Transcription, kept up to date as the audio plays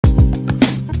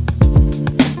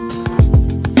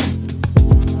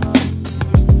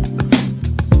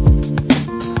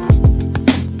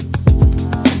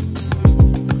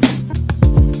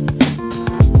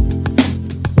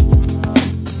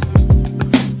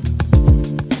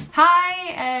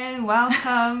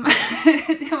welcome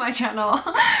to my channel.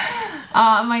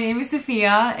 My name is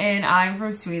Sofia and I'm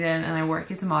from Sweden and I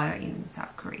work as a model in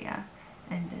South Korea.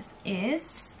 And this is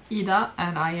Ida,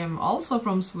 and I am also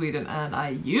from Sweden and I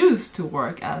used to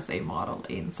work as a model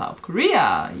in South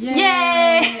Korea. Yay!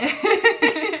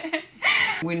 Yay!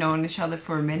 We've known each other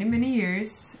for many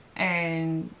years,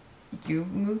 and you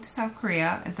moved to South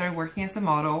Korea and started working as a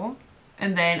model.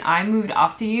 And then I moved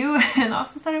after you and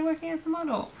also started working as a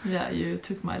model. Yeah, you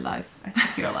took my life. I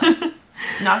took your life.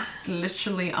 Not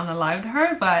literally unalived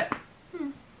her, but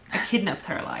I kidnapped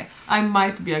her life. I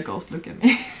might be a ghost, look at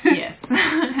me. Yes.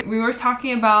 We were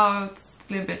talking about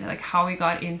a little bit like how we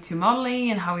got into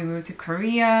modeling and how we moved to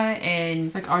Korea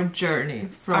and like our journey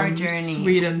from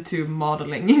Sweden to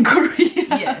modeling in Korea.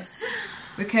 Yes.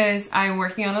 Because I'm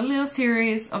working on a little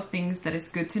series of things that is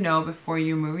good to know before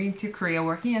you moving to Korea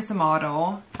working as a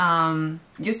model.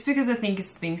 Just because I think it's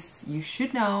things you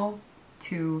should know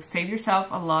to save yourself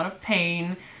a lot of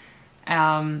pain,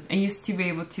 and just to be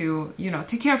able to, you know,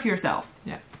 take care of yourself.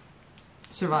 Yeah.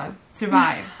 Survive.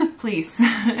 Survive, please.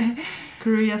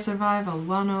 Korea Survival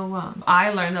 101. I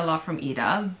learned a lot from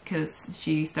Ida because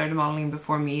she started modeling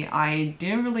before me. I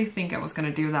didn't really think I was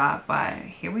gonna do that, but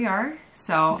here we are.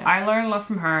 So yeah. I learned a lot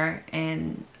from her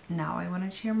and now I want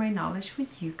to share my knowledge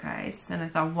with you guys. And I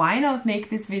thought, why not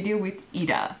make this video with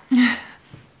Ida?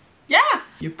 Yeah!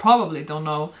 You probably don't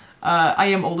know, I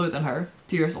am older than her,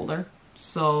 2 years older.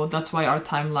 So that's why our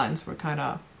timelines were kind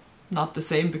of not the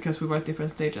same, because we were at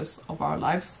different stages of our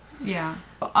lives. Yeah.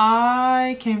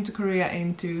 I came to Korea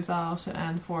in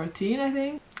 2014, I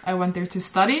think. I went there to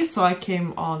study, so I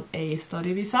came on a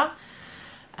study visa.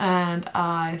 And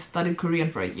I studied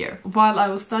Korean for a year. While I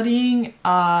was studying,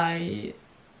 I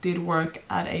did work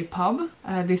at a pub.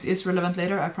 This is relevant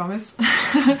later, I promise.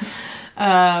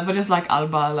 But just like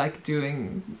Alba, like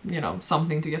doing, you know,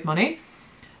 something to get money.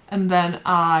 And then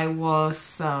I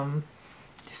was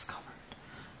discovered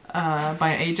by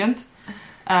an agent.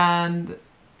 And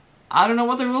I don't know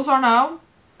what the rules are now.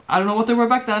 I don't know what they were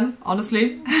back then,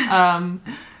 honestly.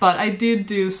 But I did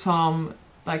do some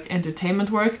like entertainment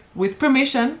work with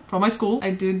permission from my school. I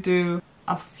did do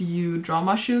a few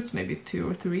drama shoots, maybe 2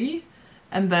 or 3,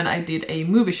 and then I did a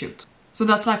movie shoot. So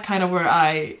that's like kind of where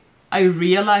I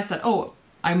realized that, oh,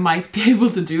 I might be able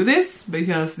to do this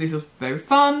because this was very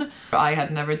fun. I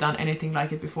had never done anything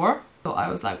like it before. So I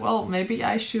was like, well, maybe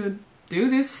I should do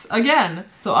this again.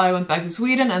 So I went back to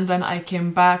Sweden and then I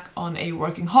came back on a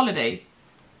working holiday.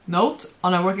 Note,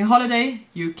 on a working holiday,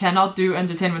 you cannot do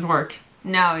entertainment work.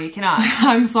 No, you cannot.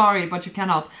 I'm sorry, but you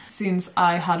cannot. Since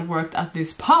I had worked at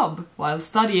this pub while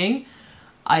studying,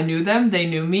 I knew them, they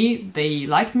knew me, they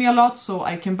liked me a lot, so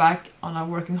I came back on a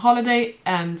working holiday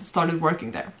and started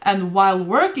working there. And while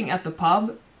working at the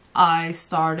pub, I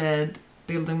started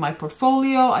building my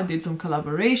portfolio. I did some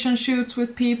collaboration shoots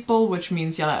with people, which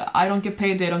means, yeah, I don't get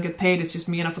paid, they don't get paid, it's just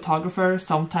me and a photographer.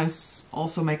 Sometimes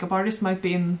also makeup artist might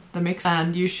be in the mix,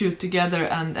 and you shoot together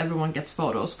and everyone gets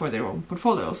photos for their own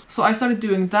portfolios. So I started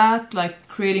doing that, like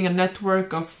creating a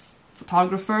network of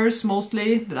photographers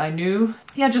mostly that I knew.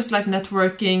 Yeah, just like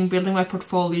networking, building my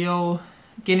portfolio,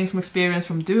 gaining some experience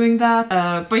from doing that.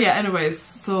 But yeah, anyways,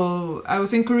 so I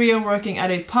was in Korea working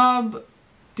at a pub,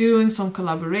 doing some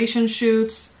collaboration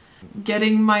shoots,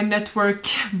 getting my network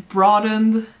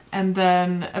broadened, and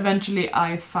then eventually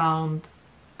I found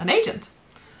an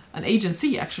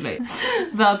agency actually,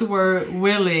 that were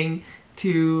willing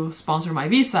to sponsor my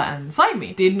visa and sign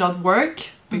me. Did not work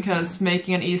because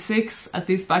making an E6, at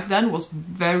least back then, was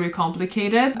very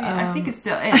complicated. Yeah, I think it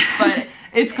still is, but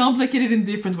it's complicated in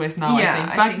different ways now, yeah, I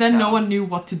think. Back then no one knew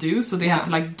what to do, so they had to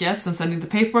like guess and send in the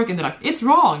paperwork, and they're like, it's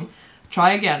wrong.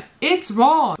 Try again. It's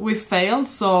wrong. We failed,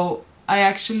 so I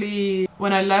actually,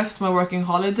 when I left my working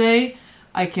holiday,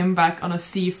 I came back on a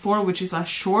C4, which is a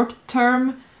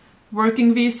short-term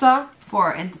working visa.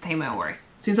 For entertainment work.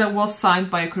 Since I was signed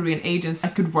by a Korean agency,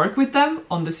 I could work with them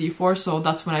on the C4, so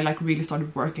that's when I like really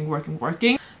started working.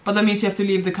 But that means you have to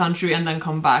leave the country and then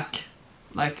come back,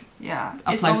 like, yeah,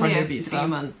 apply for a new visa. 3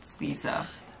 months visa.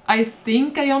 I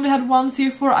think I only had 1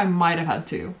 C4, I might have had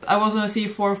 2. I was on a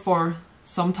C4 for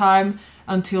some time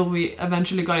until we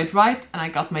eventually got it right and I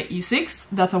got my E6.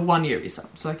 That's a 1-year visa.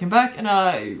 So I came back and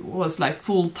I was like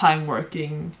full-time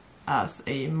working as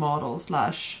a model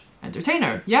 /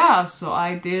 entertainer. Yeah, so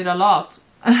I did a lot.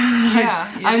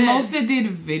 Yeah, I mostly did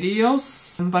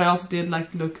videos, but I also did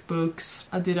like lookbooks.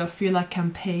 I did a Fila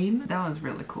campaign. That was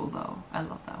really cool though. I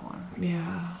love that one.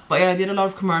 Yeah. But yeah, I did a lot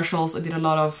of commercials. I did a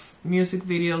lot of music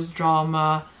videos,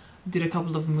 drama. Did a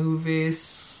couple of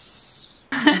movies.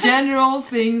 General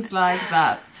things like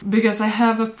that. Because I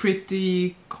have a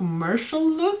pretty commercial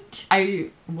look. I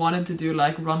wanted to do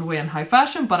like runway and high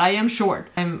fashion, but I am short.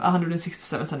 I'm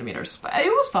 167 centimeters. But it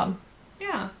was fun.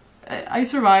 Yeah. I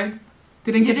survived.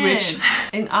 Didn't get rich.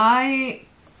 And I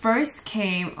first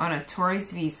came on a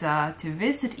tourist visa to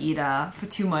visit Ida for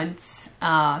 2 months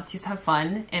to just have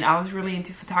fun. And I was really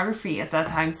into photography at that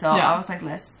time. So I was like,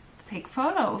 let's take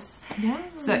photos. Yeah.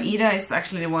 So Ida is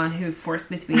actually the one who forced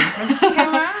me to be in front of the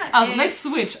camera. Let's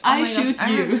switch. Oh I shoot gosh,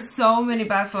 you. I have so many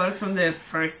bad photos from the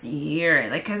first year.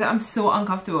 Like, cause I'm so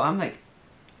uncomfortable. I'm like,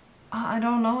 I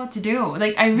don't know what to do.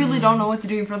 Like, I really don't know what to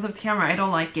do in front of the camera. I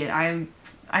don't like it.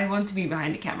 I want to be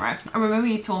behind the camera. I remember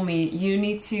you told me you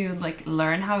need to like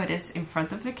learn how it is in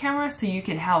front of the camera so you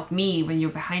can help me when you're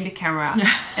behind the camera.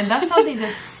 And that's something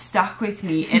that stuck with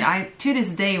me. And to this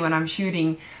day when I'm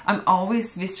shooting, I'm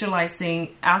always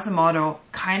visualizing as a model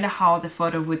kind of how the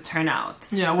photo would turn out.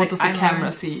 Yeah, what like, does the camera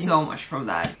see? So much from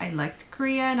that. I liked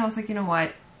Korea and I was like, you know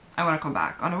what? I want to come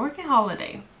back on a working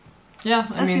holiday. Yeah,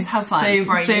 let's just have fun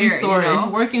for a same year, story. You know?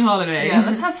 Working holiday. Yeah,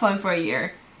 let's have fun for a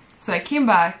year. So I came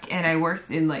back and I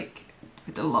worked in like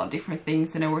with a lot of different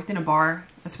things, and I worked in a bar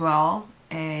as well.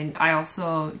 And I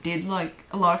also did like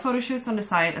a lot of photo shoots on the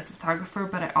side as a photographer,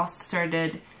 but I also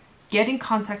started getting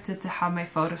contacted to have my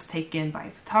photos taken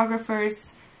by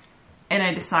photographers. And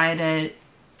I decided,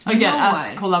 again, as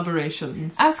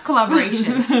collaborations. As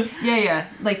collaborations. yeah.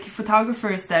 Like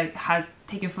photographers that had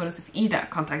taken photos of Ida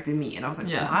contacted me, and I was like,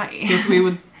 why?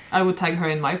 Because I would tag her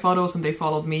in my photos and they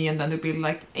followed me, and then they'd be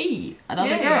like, hey,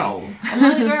 another girl.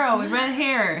 Another girl with red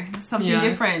hair. Something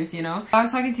different, you know? I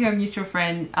was talking to a mutual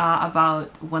friend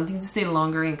about wanting to stay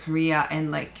longer in Korea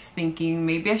and like thinking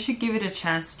maybe I should give it a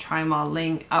chance to try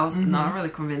modeling. I was not really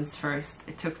convinced first.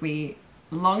 It took me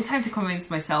a long time to convince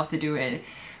myself to do it.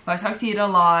 But I talked to Ida a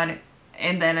lot,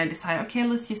 and then I decided, okay,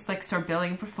 let's just like start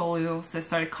building a portfolio. So I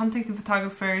started contacting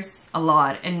photographers a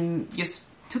lot and just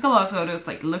took a lot of photos,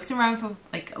 like looked around for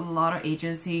like a lot of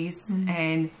agencies.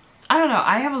 And I don't know,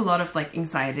 I have a lot of like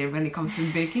anxiety when it comes to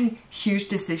making huge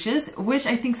decisions, which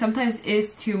I think sometimes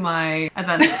is to my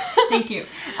advantage. Thank you.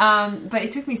 But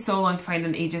it took me so long to find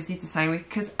an agency to sign with,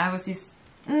 because I was just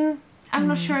I'm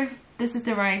not sure if this is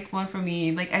the right one for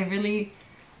me. Like, I really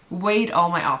weighed all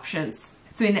my options.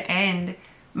 So in the end,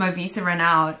 my visa ran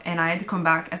out and I had to come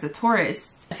back as a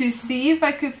tourist to see if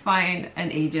I could find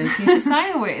an agency to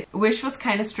sign with, which was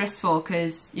kind of stressful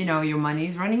because, you know, your money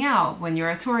is running out when you're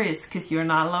a tourist because you're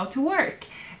not allowed to work.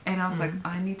 And I was like,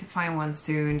 I need to find one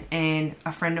soon. And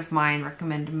a friend of mine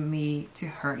recommended me to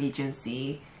her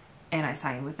agency and I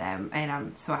signed with them, and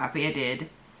I'm so happy I did.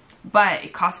 But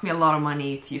it cost me a lot of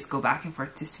money to just go back and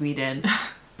forth to Sweden.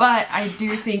 But I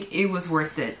do think it was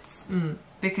worth it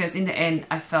because in the end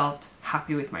I felt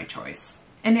happy with my choice.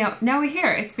 And now we're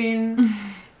here. It's been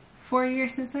 4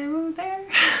 years since I moved there.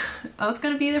 I was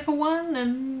gonna be there for 1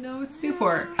 and now it's been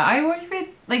 4. I worked with,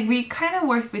 like, we kind of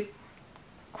worked with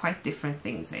quite different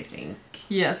things, I think.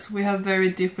 Yes, we have very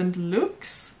different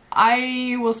looks.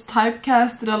 I was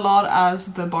typecasted a lot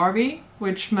as the Barbie,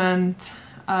 which meant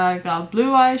I got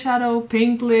blue eyeshadow,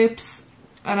 pink lips,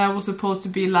 and I was supposed to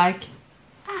be like,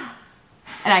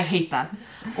 and I hate that.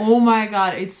 Oh my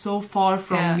god, it's so far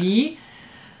from me.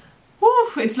 Woo,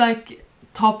 it's like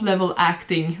top level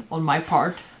acting on my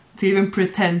part to even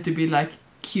pretend to be like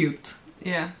cute.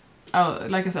 Yeah.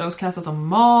 Like I said, I was cast as a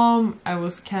mom. I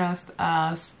was cast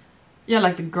as,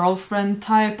 like the girlfriend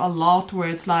type a lot, where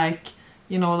it's like,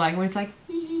 you know, like when it's like,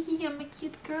 I'm a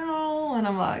cute girl, and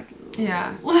I'm like,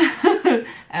 yeah.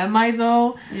 Am I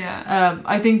though? Yeah.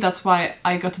 I think that's why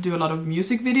I got to do a lot of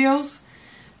music videos,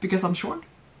 because I'm short.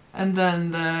 And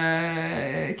then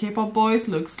the K-pop boys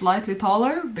look slightly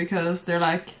taller because they're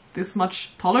like this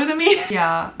much taller than me.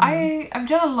 Yeah, I've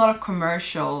done a lot of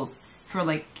commercials for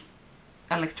like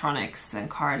electronics and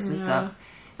cars and stuff.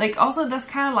 Like, also that's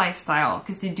kind of lifestyle,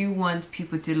 because they do want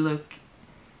people to look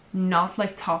not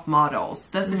like top models.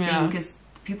 That's the thing, because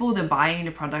people that are buying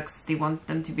the products, they want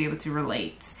them to be able to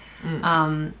relate.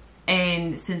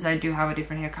 And since I do have a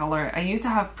different hair color, I used to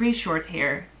have pretty short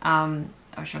hair. I'll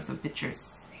show some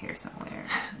pictures here somewhere.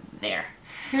 There.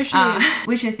 Here she is.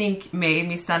 Which I think made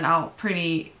me stand out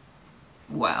pretty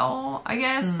well, I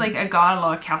guess. Like, I got a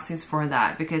lot of castings for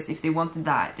that, because if they wanted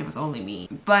that, it was only me.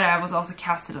 But I was also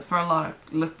casted for a lot of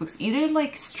lookbooks, either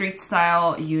like street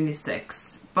style,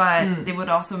 unisex, but they would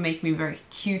also make me very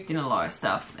cute in a lot of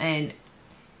stuff. And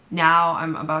now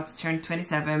I'm about to turn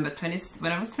 27, but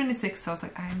when I was 26, I was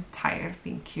like, I'm tired of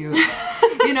being cute.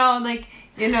 You know, like,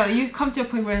 You know, you come to a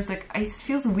point where it's like, it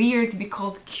feels weird to be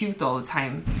called cute all the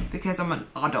time because I'm an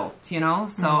adult, you know?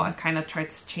 So I kind of try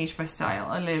to change my style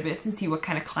a little bit and see what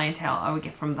kind of clientele I would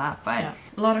get from that. But a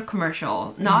lot of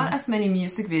commercial, not as many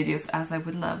music videos as I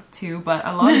would love to, but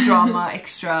a lot of drama,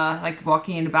 extra, like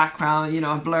walking in the background, you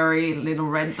know, blurry little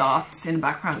red dots in the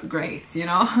background, great, you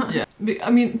know? Yeah.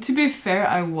 I mean, to be fair,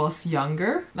 I was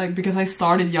younger, like, because I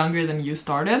started younger than you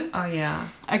started. Oh, yeah.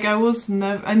 Like,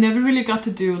 I never really got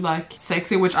to do, like,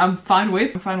 sexy, which I'm fine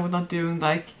with. I'm fine with not doing,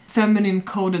 like, feminine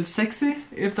coded sexy,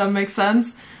 if that makes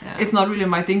sense. Yeah. It's not really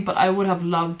my thing, but I would have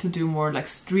loved to do more, like,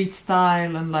 street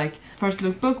style and, like, first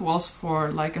lookbook was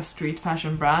for, like, a street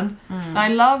fashion brand. I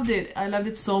loved it. I loved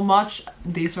it so much.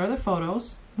 These are the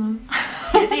photos.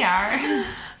 Here they are.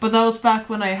 But that was back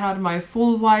when I had my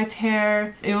full white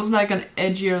hair. It was like an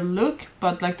edgier look,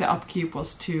 but like the upkeep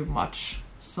was too much.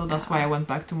 So that's why I went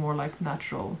back to more like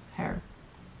natural hair.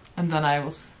 And then I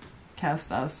was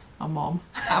cast as a mom.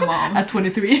 A mom. At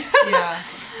 23. Yeah.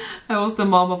 I was the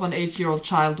mom of an 8-year-old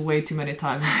child way too many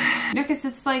times. Because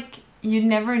it's like, you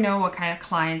never know what kind of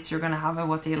clients you're gonna have and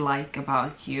what they like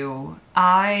about you.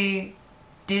 I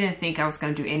didn't think I was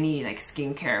gonna do any like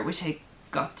skincare, which I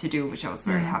got to do, which I was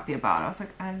very happy about. I was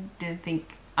like, I didn't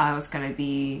think I was gonna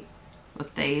be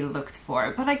what they looked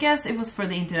for, but I guess it was for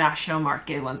the international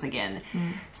market once again.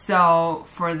 So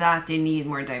for that they need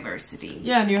more diversity.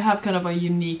 Yeah, and you have kind of a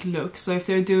unique look. So if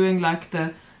they're doing like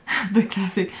the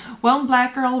classic one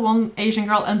black girl, one Asian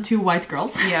girl, and 2 white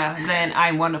girls, yeah, then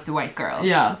I'm one of the white girls.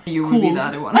 Yeah, you will be the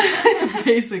other one.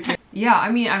 basically. Yeah,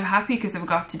 I mean, I'm happy because I've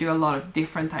got to do a lot of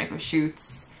different type of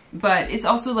shoots. But it's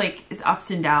also like, it's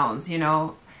ups and downs, you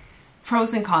know,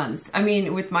 pros and cons. I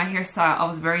mean, with my hairstyle, I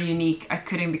was very unique. I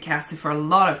couldn't be casted for a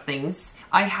lot of things.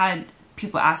 I had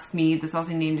people ask me, this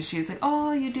also in the industry, it's like,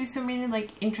 oh, you do so many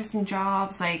like interesting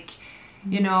jobs, like,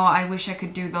 you know, I wish I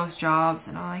could do those jobs.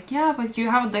 And I'm like, yeah, but you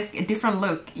have like a different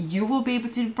look. You will be able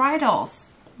to do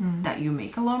bridals. That you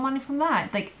make a lot of money from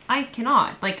that. Like, I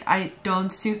cannot. Like, I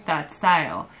don't suit that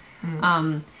style.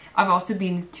 I've also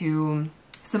been to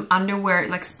some underwear,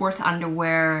 like sports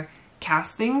underwear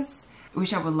castings,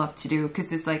 which I would love to do,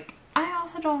 because it's like, I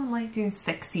also don't like doing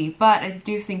sexy, but I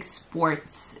do think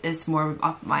sports is more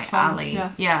up my alley.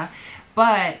 Yeah,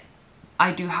 but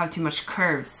I do have too much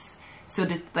curves, so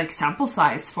the like sample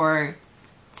size for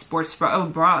sports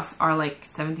bras are like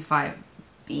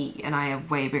 75B, and I am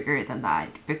way bigger than that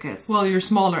because, well, you're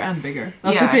smaller and bigger.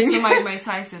 That's the thing. So my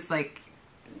size is like,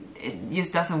 it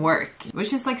just doesn't work,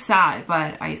 which is like sad,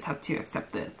 but I just have to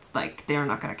accept it. Like, they're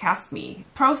not gonna cast me.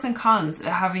 Pros and cons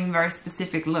having very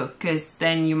specific look, because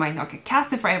then you might not get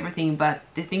casted for everything, but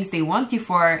the things they want you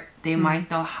for, they might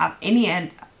not have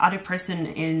any other person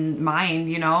in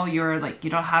mind, you know? You're like, you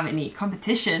don't have any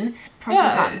competition. Pros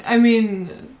and cons. I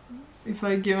mean, if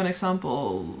I give an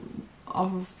example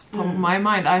off the top of my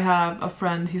mind, I have a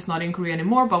friend, he's not in Korea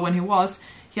anymore, but when he was,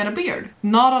 he had a beard.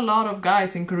 Not a lot of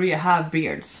guys in Korea have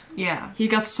beards. Yeah. He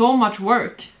got so much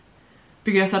work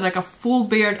because he had like a full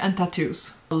beard and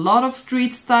tattoos. A lot of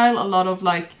street style, a lot of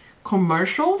like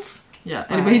commercials. Yeah,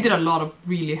 right. But he did a lot of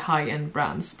really high-end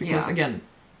brands because, again,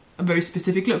 a very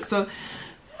specific look. So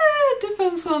it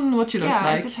depends on what you look like.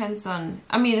 Yeah, it depends on...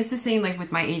 I mean, it's the same like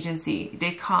with my agency.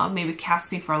 They can't maybe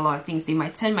cast me for a lot of things. They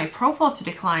might send my profile to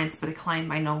the clients, but the client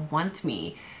might not want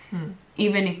me.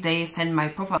 Even if they send my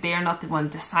profile, they are not the one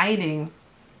deciding.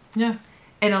 Yeah.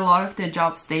 And a lot of the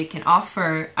jobs they can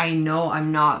offer, I know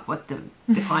I'm not what the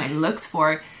client looks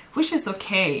for, which is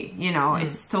okay, you know,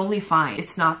 it's totally fine.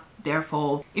 It's not their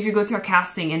fault. If you go to a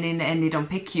casting and in the end they don't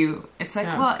pick you, it's like,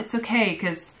 well, it's okay,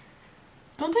 because...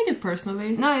 Don't take it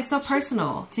personally. No, it's not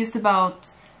personal. It's just about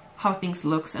how things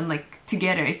looks and like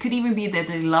together. It could even be that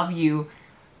they love you,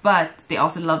 but they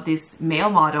also love this male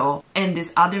model and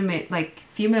this other like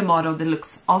female model that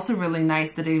looks also really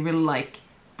nice, that they really like.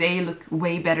 They look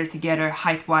way better together,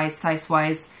 height-wise,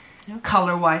 size-wise,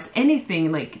 color-wise,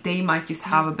 anything. Like, they might just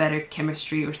have a better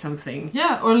chemistry or something.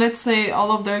 Yeah, or let's say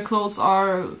all of their clothes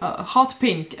are hot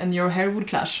pink and your hair would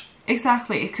clash.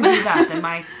 Exactly, it could be that.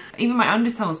 That even my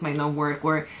undertones might not work,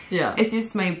 or it's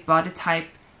just my body type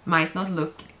might not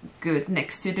look good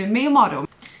next to the male model.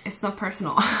 It's not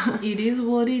personal. It is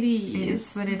what it is. It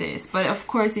is what it is. But of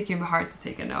course it can be hard to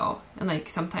take a no. And like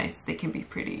sometimes they can be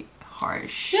pretty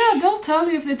harsh. Yeah, they'll tell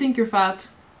you if they think you're fat.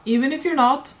 Even if you're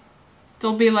not.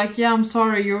 They'll be like, yeah, I'm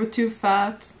sorry, you're too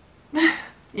fat.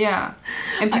 Yeah.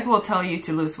 And people will tell you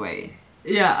to lose weight.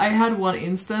 Yeah, I had one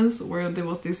instance where there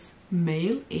was this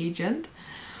male agent.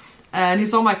 And he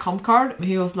saw my comp card.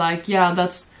 He was like, yeah,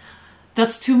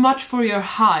 that's too much for your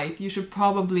height. You should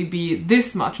probably be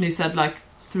this much. And he said like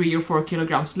 3 or 4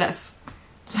 kilograms less.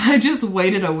 So I just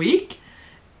waited a week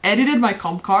edited my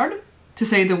comp card to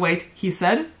say the weight he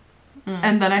said.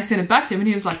 And then I sent it back to him and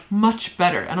he was like, much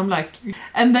better. And I'm like,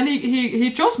 and then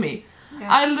he chose me. Yeah.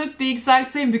 I looked the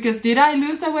exact same because did I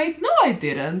lose that weight? No, I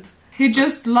didn't. He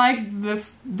just liked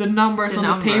the numbers on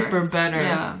the paper better.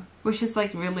 Yeah. Which is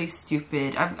like really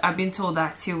stupid. I've been told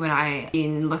that too when I've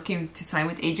been looking to sign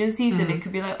with agencies, and it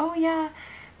could be like, oh yeah,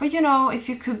 but you know, if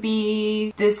you could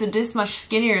be this or this much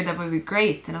skinnier, that would be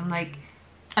great. And I'm like,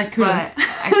 I couldn't.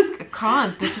 I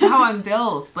can't. This is how I'm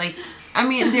built. Like, I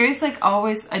mean, there is like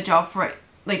always a job for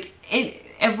like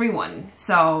everyone.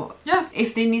 So yeah,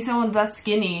 if they need someone that's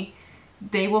skinny,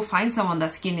 they will find someone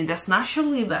that's skinny, that's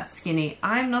naturally that skinny.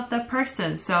 I'm not that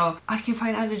person, so I can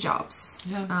find other jobs.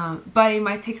 Yeah. But it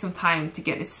might take some time to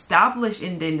get established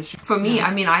in the industry. For me,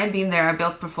 I mean, I had been there, I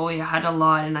built portfolio, I had a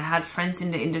lot, and I had friends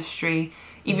in the industry.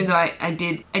 Even though I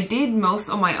did most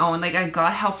on my own. Like, I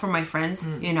got help from my friends,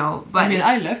 you know. But I mean,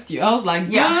 I left you. I was like,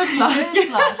 yeah, good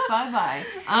luck. Bye-bye.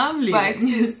 I'm leaving. But I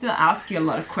could still ask you a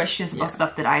lot of questions about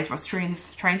stuff that I was trying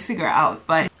to figure out.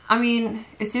 But, I mean,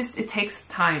 it's just, it takes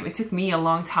time. It took me a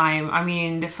long time. I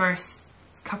mean, the first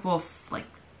couple of, like,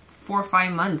 4 or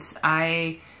 5 months,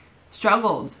 I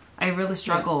struggled. I really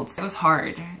struggled. Yeah. It was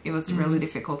hard. It was really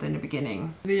difficult in the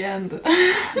beginning. The end.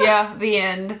 Yeah, the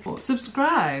end.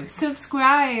 Subscribe.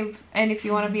 And if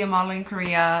you want to be a model in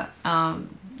Korea,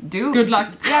 do. Good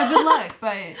luck. Yeah, good luck.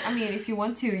 But, I mean, if you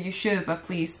want to, you should. But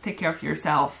please take care of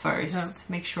yourself first. Yeah.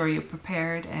 Make sure you're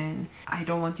prepared. And I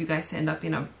don't want you guys to end up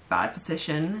in a bad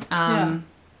position.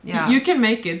 Yeah. You can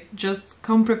make it. Just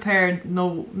come prepared.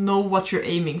 Know what you're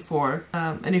aiming for.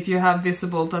 And if you have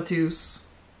visible tattoos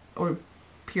or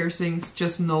piercings,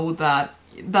 just know that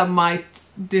might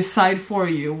decide for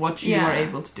you what you are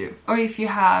able to do. Or if you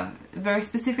have very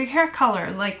specific hair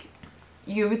color, like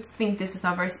you would think this is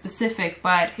not very specific,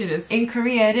 but it is. In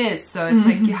Korea it is. So it's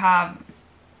like you have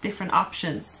different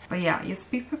options. But yeah, just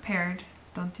be prepared.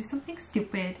 Don't do something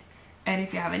stupid. And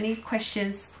if you have any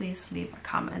questions, please leave a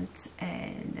comment.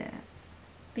 And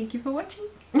thank you for watching.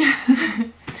 Bye!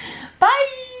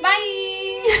 Bye!